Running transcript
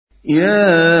يا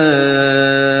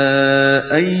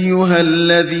أيها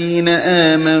الذين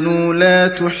آمنوا لا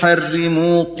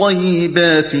تحرموا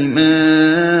طيبات ما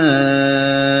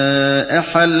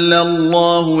أحل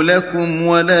الله لكم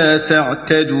ولا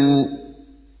تعتدوا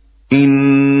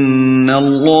إن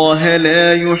الله لا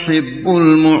يحب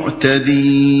المعتدين۔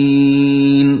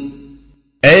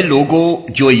 اے لوگو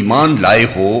جو ایمان لائے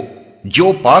ہو،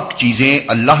 جو پاک چیزیں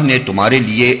اللہ نے تمہارے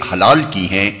لیے حلال کی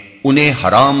ہیں انہیں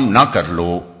حرام نہ کر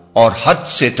لو اور حد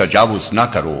سے تجاوز نہ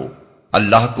کرو،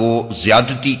 اللہ کو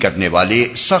زیادتی کرنے والے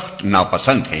سخت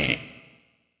ناپسند ہیں۔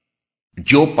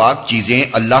 جو پاک چیزیں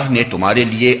اللہ نے تمہارے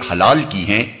لیے حلال کی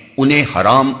ہیں انہیں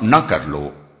حرام نہ کر لو۔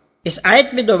 اس آیت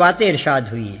میں دو باتیں ارشاد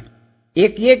ہوئی ہیں،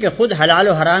 ایک یہ کہ خود حلال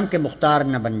و حرام کے مختار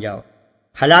نہ بن جاؤ،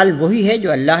 حلال وہی ہے جو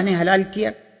اللہ نے حلال کیا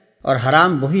اور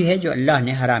حرام وہی ہے جو اللہ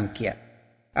نے حرام کیا۔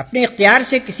 اپنے اختیار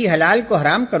سے کسی حلال کو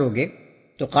حرام کرو گے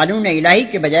تو قانون الہی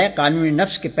کے بجائے قانون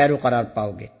نفس کے پیرو قرار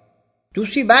پاؤ گے۔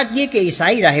 دوسری بات یہ کہ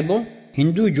عیسائی راہبوں،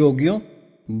 ہندو جوگیوں،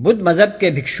 بدھ مذہب کے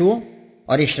بھکشوؤں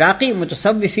اور اشراقی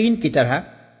متصوفین کی طرح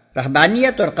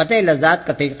رہبانیت اور قطع لذات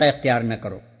کا طریقہ اختیار نہ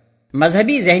کرو۔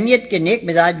 مذہبی ذہنیت کے نیک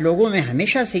مزاج لوگوں میں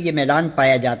ہمیشہ سے یہ میلان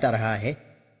پایا جاتا رہا ہے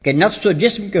کہ نفس و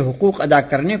جسم کے حقوق ادا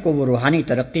کرنے کو وہ روحانی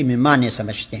ترقی میں مانع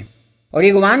سمجھتے ہیں، اور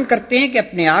یہ گمان کرتے ہیں کہ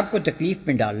اپنے آپ کو تکلیف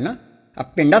میں ڈالنا،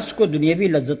 اپنے نفس کو دنیاوی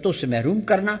لذتوں سے محروم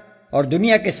کرنا اور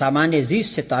دنیا کے سامان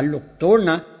زیست سے تعلق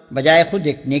توڑنا بجائے خود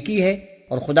ایک نیکی ہے،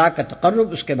 اور خدا کا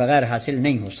تقرب اس کے بغیر حاصل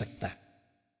نہیں ہو سکتا۔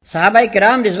 صحابہ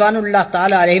کرام رضوان اللہ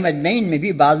تعالی علیہم اجمعین میں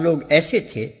بھی بعض لوگ ایسے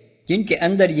تھے جن کے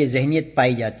اندر یہ ذہنیت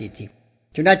پائی جاتی تھی۔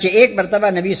 چنانچہ ایک مرتبہ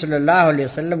نبی صلی اللہ علیہ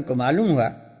وسلم کو معلوم ہوا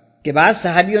کہ بعض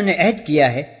صحابیوں نے عہد کیا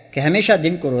ہے کہ ہمیشہ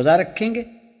دن کو روزہ رکھیں گے،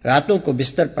 راتوں کو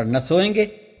بستر پر نہ سوئیں گے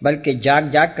بلکہ جاگ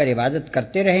جاگ کر عبادت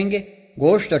کرتے رہیں گے،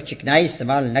 گوشت اور چکنائی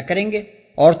استعمال نہ کریں گے،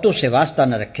 عورتوں سے واسطہ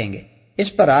نہ رکھیں گے۔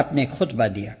 اس پر آپ نے ایک خطبہ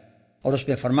دیا اور اس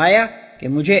میں فرمایا کہ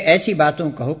مجھے ایسی باتوں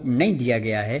کا حکم نہیں دیا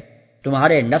گیا ہے،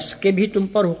 تمہارے نفس کے بھی تم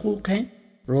پر حقوق ہیں،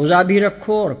 روزہ بھی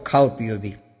رکھو اور کھاؤ پیو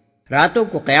بھی، راتوں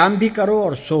کو قیام بھی کرو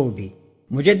اور سو بھی۔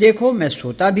 مجھے دیکھو میں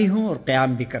سوتا بھی ہوں اور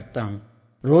قیام بھی کرتا ہوں،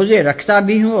 روزے رکھتا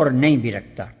بھی ہوں اور نہیں بھی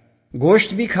رکھتا،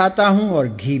 گوشت بھی کھاتا ہوں اور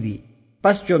گھی بھی،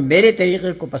 پس جو میرے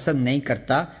طریقے کو پسند نہیں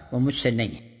کرتا وہ مجھ سے نہیں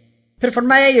ہے۔ پھر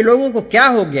فرمایا یہ لوگوں کو کیا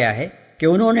ہو گیا ہے کہ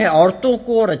انہوں نے عورتوں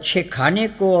کو اور اچھے کھانے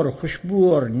کو اور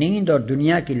خوشبو اور نیند اور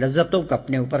دنیا کی لذتوں کو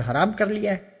اپنے اوپر حرام کر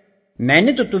لیا ہے۔ میں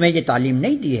نے تو تمہیں یہ تعلیم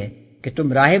نہیں دی ہے کہ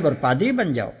تم راہب اور پادری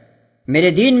بن جاؤ۔ میرے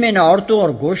دین میں نہ عورتوں اور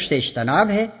گوشت سے اجتناب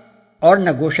ہے اور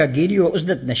نہ گوشہ گیری و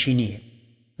عزلت نشینی ہے۔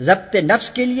 ضبط نفس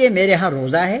کے لیے میرے ہاں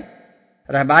روزہ ہے،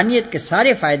 رہبانیت کے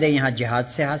سارے فائدے یہاں جہاد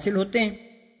سے حاصل ہوتے ہیں۔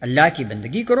 اللہ کی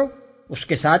بندگی کرو، اس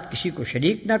کے ساتھ کسی کو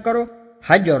شریک نہ کرو،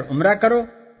 حج اور عمرہ کرو،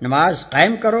 نماز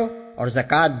قائم کرو اور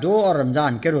زکوٰۃ دو اور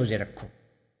رمضان کے روزے رکھو۔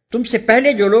 تم سے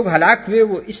پہلے جو لوگ ہلاک ہوئے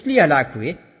وہ اس لیے ہلاک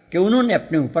ہوئے کہ انہوں نے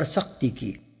اپنے اوپر سختی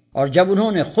کی، اور جب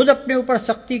انہوں نے خود اپنے اوپر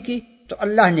سختی کی تو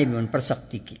اللہ نے بھی ان پر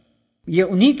سختی کی۔ یہ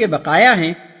انہی کے بقایا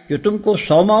ہیں جو تم کو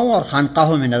صومعوں اور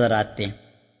خانقاہوں میں نظر آتے ہیں۔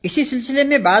 اسی سلسلے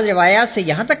میں بعض روایات سے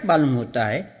یہاں تک معلوم ہوتا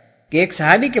ہے کہ ایک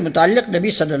صحابی کے متعلق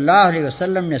نبی صلی اللہ علیہ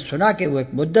وسلم نے سنا کہ وہ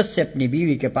ایک مدت سے اپنی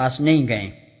بیوی کے پاس نہیں گئے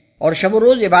اور شب و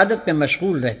روز عبادت میں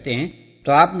مشغول رہتے ہیں،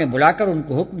 تو آپ نے بلا کر ان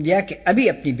کو حکم دیا کہ ابھی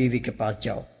اپنی بیوی کے پاس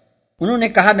جاؤ۔ انہوں نے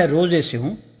کہا میں روزے سے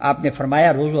ہوں۔ آپ نے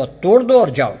فرمایا روزہ توڑ دو اور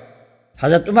جاؤ۔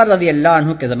 حضرت عمر رضی اللہ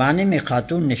عنہ کے زمانے میں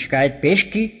خاتون نے شکایت پیش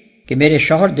کی کہ میرے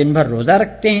شوہر دن بھر روزہ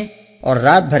رکھتے ہیں اور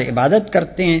رات بھر عبادت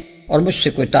کرتے ہیں اور مجھ سے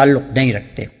کوئی تعلق نہیں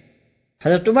رکھتے۔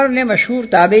 حضرت عمر نے مشہور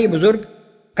تابعی بزرگ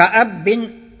کعب بن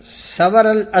سور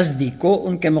الازدی کو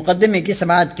ان کے مقدمے کی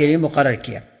سماعت کے لیے مقرر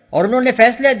کیا، اور انہوں نے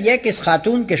فیصلہ دیا کہ اس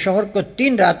خاتون کے شوہر کو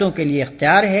 3 راتوں کے لیے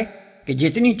اختیار ہے کہ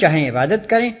جتنی چاہیں عبادت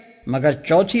کریں، مگر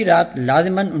چوتھی رات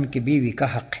لازماً ان کی بیوی کا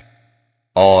حق ہے۔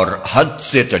 اور حد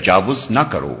سے تجاوز نہ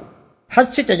کرو۔ حد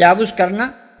سے تجاوز کرنا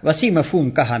وسیع مفہوم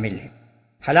کا حامل ہے۔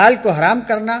 حلال کو حرام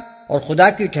کرنا اور خدا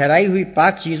کی ٹھہرائی ہوئی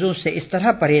پاک چیزوں سے اس طرح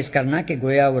پرہیز کرنا کہ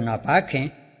گویا وہ ناپاک ہیں،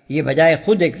 یہ بجائے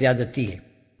خود ایک زیادتی ہے۔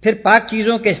 پھر پاک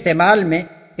چیزوں کے استعمال میں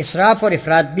اسراف اور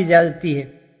افراط بھی زیادتی ہے۔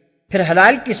 پھر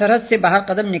حلال کی سرحد سے باہر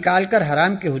قدم نکال کر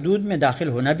حرام کی حدود میں داخل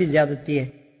ہونا بھی زیادتی ہے۔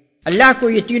 اللہ کو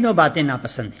یہ تینوں باتیں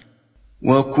ناپسند ہیں۔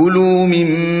 وَكُلُوا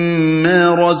مِمَّا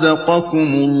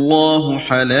رَزَقَكُمُ اللَّهُ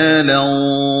حَلَالًا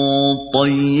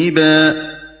طَيِّبًا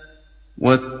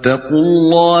وَاتَّقُوا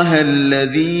اللَّهَ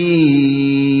الَّذِي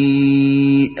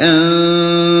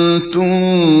أَنتُم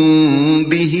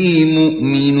بِهِ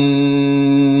مُؤْمِنُونَ۔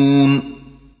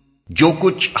 جو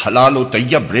کچھ حلال و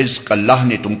طیب رزق اللہ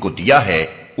نے تم کو دیا ہے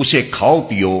اسے کھاؤ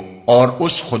پیو اور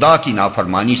اس خدا کی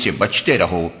نافرمانی سے بچتے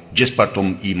رہو جس پر تم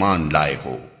ایمان لائے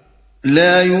ہو۔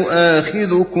 لا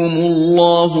يؤاخذكم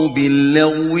الله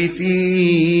باللغو في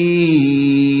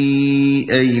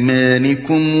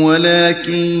أيمانكم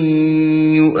ولكن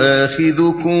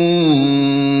يؤاخذكم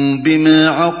بما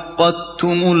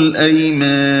عقدتم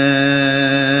الأيمان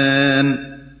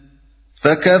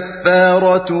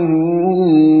فكفارته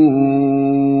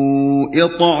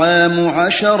إطعام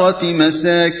 10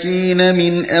 مساكين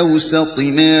من أوسط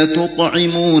ما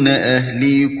تطعمون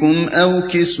أهليكم أو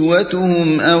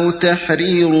كسوتهم أو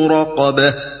تحرير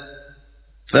رقبة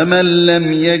فمن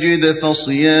لم يجد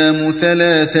فصيام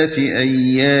 3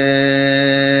 أيام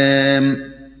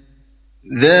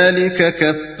ذلك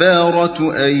كفارة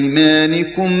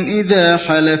أيمانكم إذا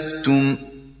حلفتم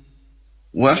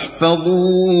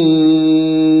واحفظوا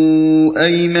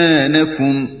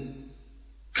أيمانكم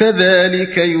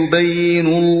كذلك يبين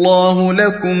الله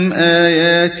لكم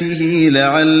آياته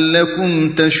لعلكم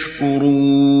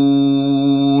تشكرون۔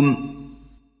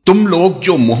 تم لوگ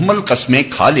جو محمل قسمیں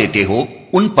کھا لیتے ہو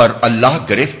ان پر اللہ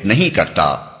گرفت نہیں کرتا،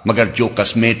 مگر جو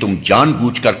قسمیں تم جان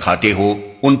بوجھ کر کھاتے ہو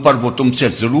ان پر وہ تم سے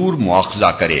ضرور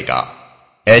مواخذہ کرے گا۔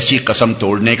 ایسی قسم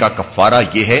توڑنے کا کفارہ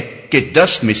یہ ہے کہ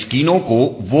 10 مسکینوں کو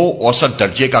وہ اوسط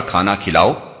درجے کا کھانا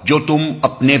کھلاؤ جو تم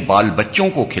اپنے بال بچوں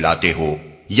کو کھلاتے ہو،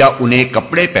 یا انہیں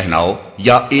کپڑے پہناؤ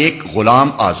یا ایک غلام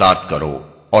آزاد کرو،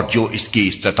 اور جو اس کی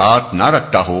استطاعت نہ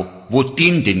رکھتا ہو وہ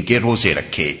 3 دن کے روزے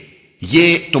رکھے۔ یہ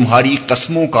تمہاری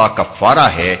قسموں کا کفارہ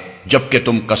ہے جبکہ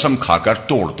تم قسم کھا کر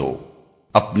توڑ دو۔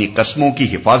 اپنی قسموں کی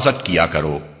حفاظت کیا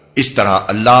کرو، اس طرح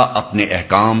اللہ اپنے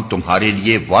احکام تمہارے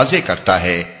لیے واضح کرتا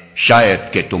ہے، شاید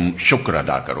کہ تم شکر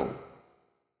ادا کرو۔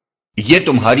 یہ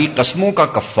تمہاری قسموں کا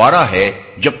کفارہ ہے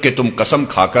جبکہ تم قسم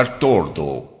کھا کر توڑ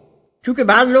دو۔ چونکہ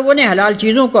بعض لوگوں نے حلال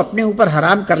چیزوں کو اپنے اوپر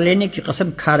حرام کر لینے کی قسم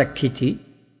کھا رکھی تھی،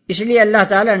 اس لیے اللہ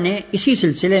تعالیٰ نے اسی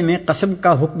سلسلے میں قسم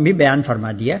کا حکم بھی بیان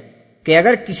فرما دیا کہ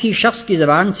اگر کسی شخص کی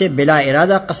زبان سے بلا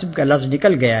ارادہ قسم کا لفظ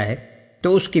نکل گیا ہے تو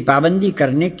اس کی پابندی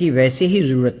کرنے کی ویسے ہی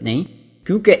ضرورت نہیں،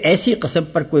 کیونکہ ایسی قسم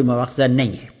پر کوئی مواخذہ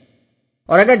نہیں ہے۔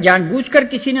 اور اگر جان بوجھ کر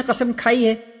کسی نے قسم کھائی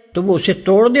ہے تو وہ اسے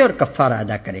توڑ دے اور کفارہ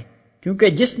ادا کرے، کیونکہ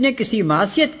جس نے کسی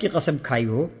معصیت کی قسم کھائی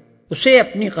ہو اسے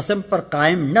اپنی قسم پر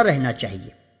قائم نہ رہنا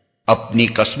چاہیے۔ اپنی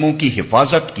قسموں کی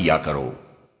حفاظت کیا کرو۔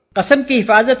 قسم کی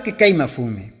حفاظت کے کئی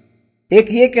مفہوم ہیں۔ ایک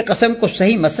یہ کہ قسم کو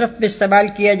صحیح مصرف میں استعمال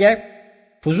کیا جائے،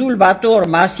 فضول باتوں اور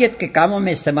معصیت کے کاموں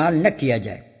میں استعمال نہ کیا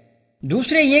جائے۔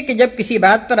 دوسرے یہ کہ جب کسی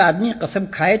بات پر آدمی قسم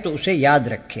کھائے تو اسے یاد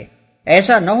رکھے،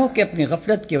 ایسا نہ ہو کہ اپنی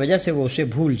غفلت کی وجہ سے وہ اسے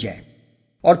بھول جائے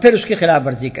اور پھر اس کی خلاف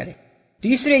ورزی کرے۔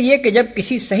 تیسرے یہ کہ جب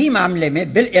کسی صحیح معاملے میں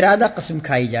بالارادہ قسم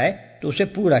کھائی جائے تو اسے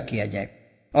پورا کیا جائے،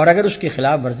 اور اگر اس کی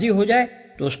خلاف ورزی ہو جائے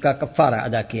تو اس کا کفارہ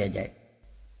ادا کیا جائے۔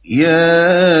 یا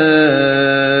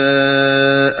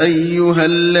ایھا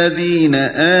الذین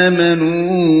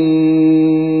آمنوا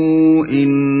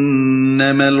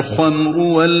انما الخمر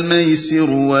والمیسر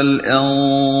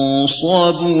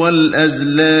والانصاب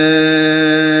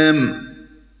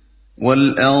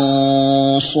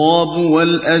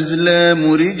والازلام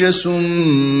رجس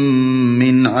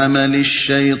من عمل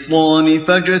الشیطان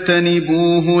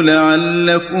فاجتنبوه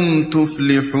لعلکم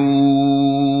تفلحون۔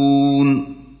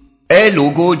 اے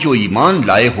لوگو جو ایمان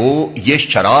لائے ہو، یہ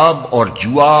شراب اور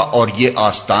جوا اور یہ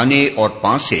آستانے اور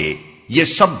پانسے، یہ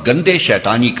سب گندے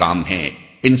شیطانی کام ہیں،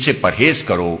 ان سے پرہیز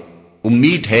کرو،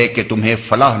 امید ہے کہ تمہیں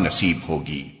فلاح نصیب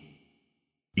ہوگی۔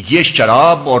 یہ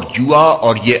شراب اور جوا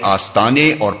اور یہ آستانے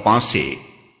اور پانسے۔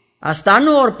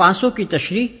 آستانوں اور پانسوں کی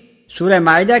تشریح سورہ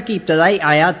مائدہ کی ابتدائی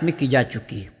آیات میں کی جا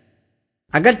چکی ہے۔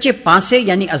 اگرچہ پانسے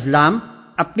یعنی ازلام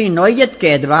اپنی نوعیت کے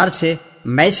اعتبار سے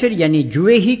میسر یعنی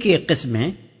جوئے ہی کی ایک قسم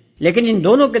ہیں، لیکن ان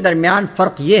دونوں کے درمیان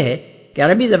فرق یہ ہے کہ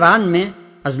عربی زبان میں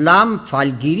ازلام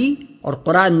فالگیری اور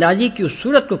قرآن اندازی کی اس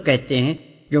صورت کو کہتے ہیں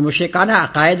جو مشرکانہ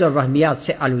عقائد اور وہمیات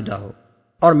سے آلودہ ہو،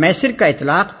 اور میسر کا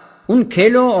اطلاق ان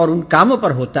کھیلوں اور ان کاموں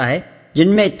پر ہوتا ہے جن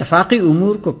میں اتفاقی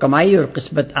امور کو کمائی اور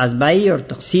قسمت آزمائی اور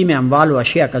تقسیم اموال و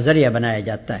اشیاء کا ذریعہ بنایا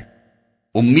جاتا ہے۔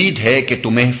 امید ہے کہ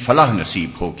تمہیں فلاح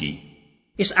نصیب ہوگی۔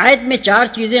 اس آیت میں 4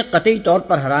 چیزیں قطعی طور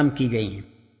پر حرام کی گئی ہیں۔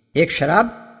 ایک شراب،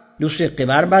 دوسرے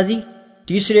قمار بازی،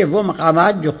 تیسرے وہ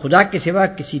مقامات جو خدا کے سوا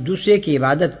کسی دوسرے کی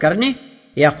عبادت کرنے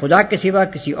یا خدا کے سوا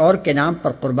کسی اور کے نام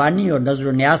پر قربانی اور نذر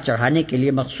و نیاز چڑھانے کے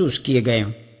لیے مخصوص کیے گئے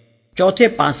ہوں۔ چوتھے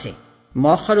پانسے۔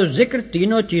 مؤخر الذکر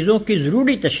تینوں چیزوں کی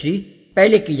ضروری تشریح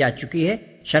پہلے کی جا چکی ہے۔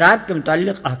 شراب کے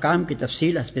متعلق احکام کی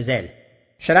تفصیل حسب ذیل۔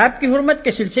 شراب کی حرمت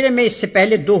کے سلسلے میں اس سے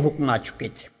پہلے 2 حکم آ چکے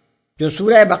تھے جو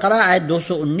سورہ بقرہ آیت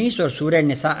 219 اور سورہ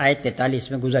نساء آیت 43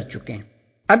 میں گزر چکے ہیں۔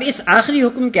 اب اس آخری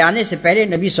حکم کے آنے سے پہلے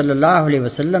نبی صلی اللہ علیہ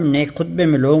وسلم نے ایک خطبے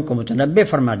میں لوگوں کو متنبہ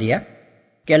فرما دیا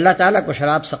کہ اللہ تعالیٰ کو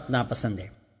شراب سخت ناپسند ہے،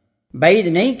 بعید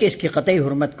نہیں کہ اس کی قطعی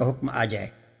حرمت کا حکم آ جائے،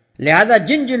 لہذا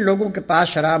جن جن لوگوں کے پاس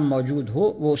شراب موجود ہو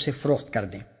وہ اسے فروخت کر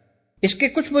دیں۔ اس کے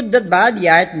کچھ مدت بعد یہ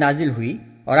آیت نازل ہوئی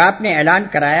اور آپ نے اعلان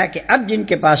کرایا کہ اب جن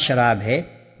کے پاس شراب ہے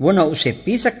وہ نہ اسے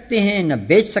پی سکتے ہیں نہ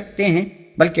بیچ سکتے ہیں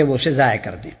بلکہ وہ اسے ضائع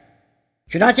کر دیں۔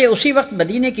 چنانچہ اسی وقت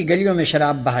مدینے کی گلیوں میں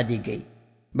شراب بہا دی گئی۔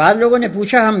 بعض لوگوں نے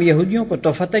پوچھا ہم یہودیوں کو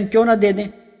تحفتاً کیوں نہ دے دیں؟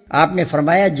 آپ نے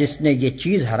فرمایا جس نے یہ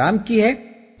چیز حرام کی ہے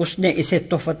اس نے اسے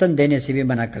تحفتاً دینے سے بھی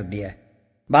منع کر دیا ہے۔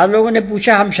 بعض لوگوں نے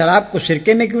پوچھا ہم شراب کو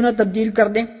سرکے میں کیوں نہ تبدیل کر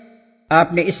دیں؟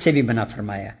 آپ نے اس سے بھی منع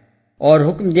فرمایا اور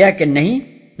حکم دیا کہ نہیں،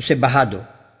 اسے بہا دو۔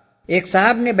 ایک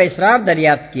صاحب نے باصرار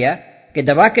دریافت کیا کہ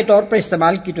دوا کے طور پر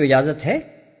استعمال کی تو اجازت ہے؟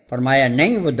 فرمایا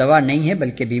نہیں، وہ دوا نہیں ہے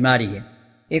بلکہ بیماری ہے۔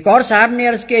 ایک اور صاحب نے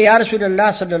عرض کیا یا رسول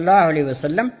اللہ صلی اللہ علیہ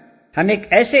وسلم، ہم ایک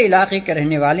ایسے علاقے کے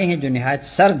رہنے والے ہیں جو نہایت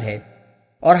سرد ہے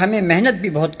اور ہمیں محنت بھی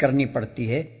بہت کرنی پڑتی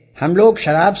ہے، ہم لوگ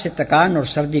شراب سے تکان اور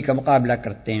سردی کا مقابلہ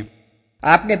کرتے ہیں۔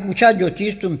 آپ نے پوچھا جو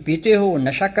چیز تم پیتے ہو وہ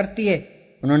نشہ کرتی ہے؟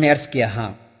 انہوں نے عرض کیا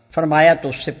ہاں۔ فرمایا تو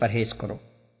اس سے پرہیز کرو۔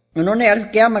 انہوں نے عرض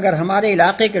کیا مگر ہمارے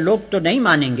علاقے کے لوگ تو نہیں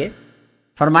مانیں گے؟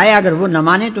 فرمایا اگر وہ نہ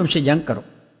مانے تو ان سے جنگ کرو۔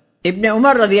 ابن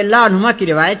عمر رضی اللہ عنہما کی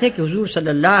روایت ہے کہ حضور صلی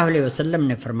اللہ علیہ وسلم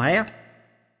نے فرمایا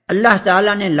اللہ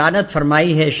تعالیٰ نے لعنت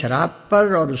فرمائی ہے شراب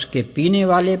پر اور اس کے پینے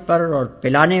والے پر اور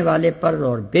پلانے والے پر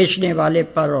اور بیچنے والے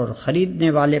پر اور خریدنے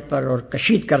والے پر اور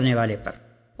کشید کرنے والے پر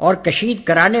اور کشید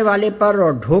کرانے والے پر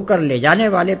اور ڈھو کر لے جانے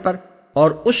والے پر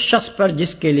اور اس شخص پر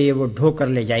جس کے لیے وہ ڈھو کر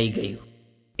لے جائی گئی ہو۔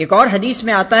 ایک اور حدیث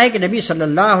میں آتا ہے کہ نبی صلی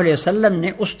اللہ علیہ وسلم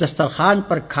نے اس دسترخوان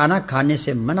پر کھانا کھانے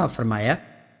سے منع فرمایا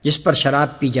جس پر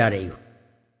شراب پی جا رہی ہو۔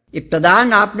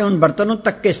 ابتداً آپ نے ان برتنوں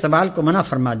تک کے استعمال کو منع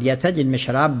فرما دیا تھا جن میں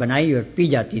شراب بنائی اور پی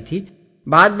جاتی تھی۔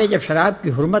 بعد میں جب شراب کی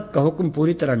حرمت کا حکم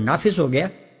پوری طرح نافذ ہو گیا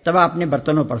تب آپ نے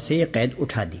برتنوں پر سے یہ قید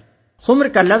اٹھا دی۔ خمر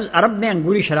کا لفظ عرب میں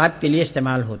انگوری شراب کے لیے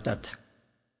استعمال ہوتا تھا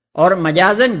اور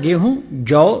مجازاً گیہوں،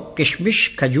 جو، کشمش،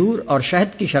 کھجور اور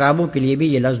شہد کی شرابوں کے لیے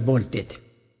بھی یہ لفظ بولتے تھے،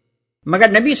 مگر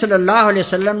نبی صلی اللہ علیہ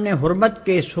وسلم نے حرمت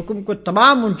کے اس حکم کو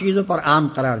تمام ان چیزوں پر عام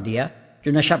قرار دیا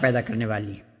جو نشہ پیدا کرنے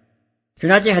والی ہیں۔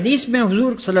 چنانچہ حدیث میں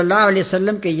حضور صلی اللہ علیہ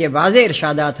وسلم کے یہ واضح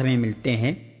ارشادات ہمیں ملتے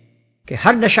ہیں کہ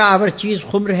ہر نشہ آور چیز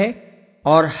خمر ہے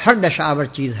اور ہر نشہ آور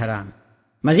چیز حرام۔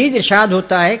 مزید ارشاد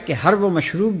ہوتا ہے کہ ہر وہ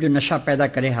مشروب جو نشہ پیدا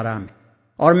کرے حرام ہے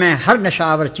اور میں ہر نشہ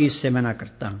آور چیز سے منع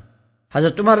کرتا ہوں۔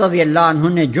 حضرت عمر رضی اللہ عنہ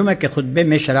نے جمعہ کے خطبے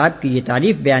میں شراب کی یہ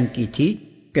تعریف بیان کی تھی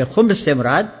کہ خمر سے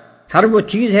مراد ہر وہ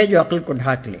چیز ہے جو عقل کو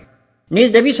ڈھانک لے۔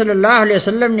 نیز نبی صلی اللہ علیہ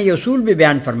وسلم نے یہ اصول بھی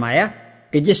بیان فرمایا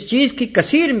کہ جس چیز کی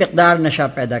کثیر مقدار نشہ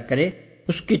پیدا کرے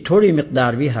اس کی تھوڑی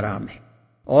مقدار بھی حرام ہے،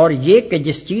 اور یہ کہ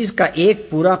جس چیز کا ایک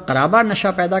پورا قرابہ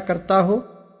نشہ پیدا کرتا ہو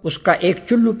اس کا ایک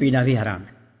چلو پینا بھی حرام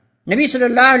ہے۔ نبی صلی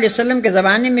اللہ علیہ وسلم کے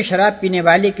زمانے میں شراب پینے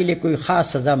والے کے لیے کوئی خاص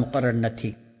سزا مقرر نہ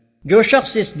تھی۔ جو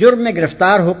شخص اس جرم میں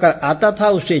گرفتار ہو کر آتا تھا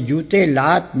اسے جوتے،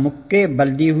 لات، مکے،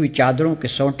 بلدی ہوئی چادروں کے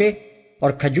سونٹے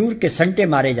اور کھجور کے سنٹے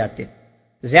مارے جاتے۔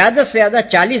 زیادہ سے زیادہ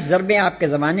 40 ضربیں آپ کے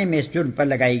زمانے میں اس جرم پر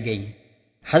لگائی گئی ہیں۔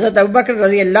 حضرت ابوبکر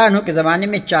رضی اللہ عنہ کے زمانے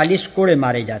میں 40 کوڑے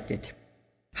مارے جاتے تھے۔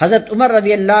 حضرت عمر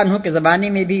رضی اللہ عنہ کے زمانے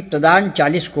میں بھی ابتداً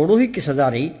 40 کوڑوں ہی کی سزا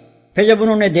رہی، پھر جب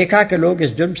انہوں نے دیکھا کہ لوگ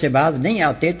اس جرم سے باز نہیں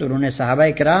آتے تو انہوں نے صحابہ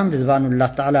کرام رضوان اللہ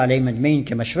تعالی علیہم اجمعین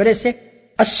کے مشورے سے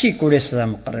 80 کوڑے سزا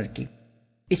مقرر کی۔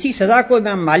 اسی سزا کو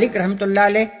امام مالک رحمۃ اللہ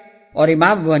علیہ اور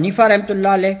امام ابو حنیفہ رحمۃ اللہ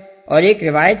علیہ اور ایک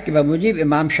روایت کے بموجب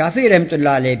امام شافعی رحمۃ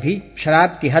اللہ علیہ بھی شراب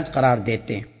کی حد قرار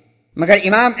دیتے ہیں، مگر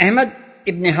امام احمد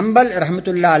ابن حنبل رحمۃ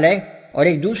اللہ علیہ اور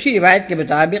ایک دوسری روایت کے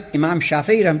مطابق امام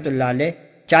شافعی رحمۃ اللہ علیہ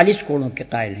 40 کوڑوں کے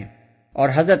قائل ہیں، اور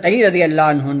حضرت علی رضی اللہ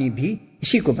عنہ نے بھی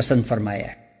اسی کو پسند فرمایا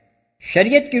ہے۔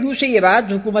 شریعت کی روح سے یہ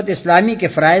بات حکومت اسلامی کے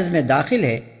فرائض میں داخل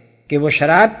ہے کہ وہ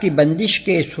شراب کی بندش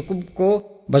کے اس حکم کو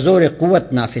بزور قوت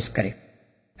نافذ کرے۔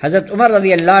 حضرت عمر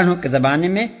رضی اللہ عنہ کے زمانے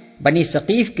میں بنی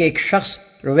ثقیف کے ایک شخص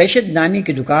رویشد نامی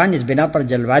کی دکان اس بنا پر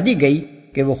جلوا دی گئی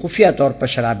کہ وہ خفیہ طور پر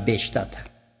شراب بیچتا تھا۔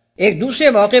 ایک دوسرے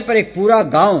موقع پر ایک پورا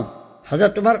گاؤں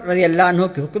حضرت عمر رضی اللہ عنہ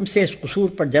کے حکم سے اس قصور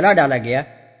پر جلا ڈالا گیا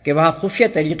کہ وہاں خفیہ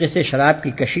طریقے سے شراب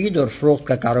کی کشید اور فروخت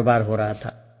کا کاروبار ہو رہا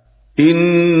تھا۔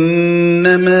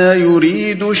 انما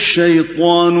يريد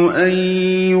الشيطان ان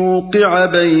يوقع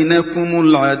بينكم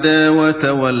العداوة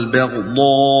والبغضاء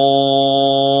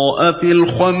في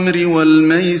الخمر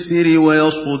والميسر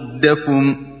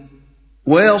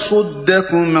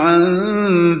ويصدكم عن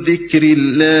ذكر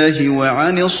الله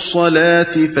وعن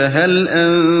الصلاة فهل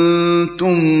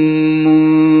انتم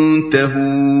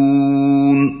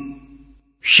منتهون۔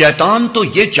 شیطان تو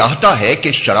یہ چاہتا ہے کہ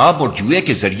شراب اور جوئے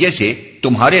کے ذریعے سے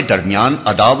تمہارے درمیان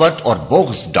عداوت اور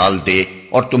بغض ڈال دے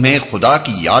اور تمہیں خدا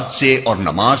کی یاد سے اور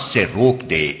نماز سے روک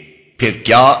دے، پھر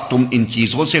کیا تم ان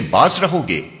چیزوں سے باز رہو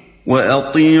گے؟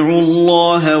 وَأَطِيعُوا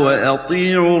اللَّهَ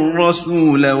وَأَطِيعُوا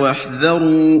الرَّسُولَ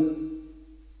وَاحْذَرُوا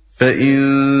فَإِن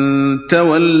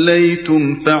تَوَلَّيْتُمْ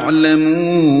فَاعْلَمُوا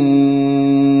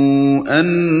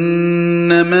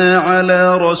انما على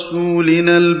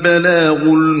رسولنا البلاغ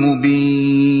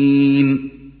المبین۔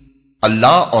 اللہ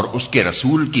اور اس کے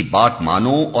رسول کی بات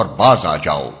مانو اور باز آ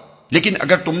جاؤ، لیکن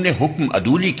اگر تم نے حکم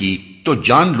عدولی کی تو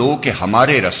جان لو کہ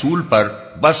ہمارے رسول پر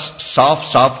بس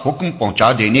صاف صاف حکم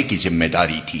پہنچا دینے کی ذمہ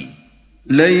داری تھی۔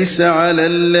 ليس على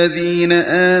الذين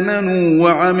آمنوا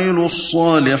وعملوا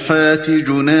الصالحات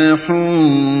جناح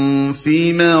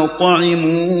فيما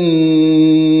طعموا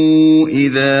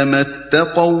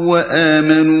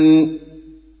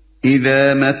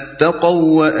إذا ما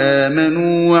اتقوا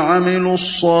وآمنوا وعملوا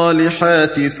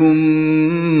الصالحات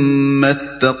ثم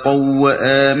اتقوا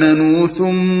وآمنوا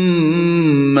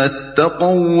ثم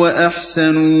اتقوا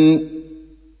وأحسنوا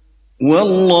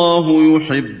واللہ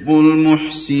یحب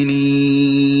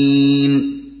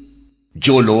المحسنین۔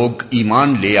 جو لوگ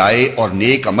ایمان لے آئے اور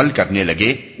نیک عمل کرنے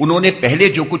لگے، انہوں نے پہلے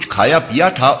جو کچھ کھایا پیا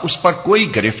تھا اس پر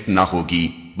کوئی گرفت نہ ہوگی،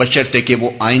 بشرطے کہ وہ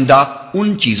آئندہ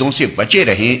ان چیزوں سے بچے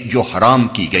رہیں جو حرام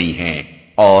کی گئی ہیں،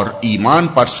 اور ایمان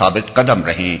پر ثابت قدم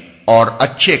رہیں اور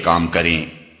اچھے کام کریں،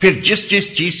 پھر جس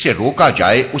جس چیز سے روکا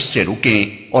جائے اس سے رکیں،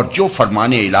 اور جو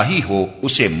فرمان الہی ہو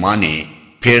اسے مانیں،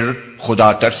 پھر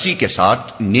خدا ترسی کے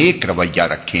ساتھ نیک رویہ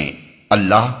رکھیں۔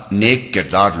 اللہ نیک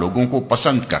کردار لوگوں کو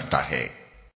پسند کرتا ہے۔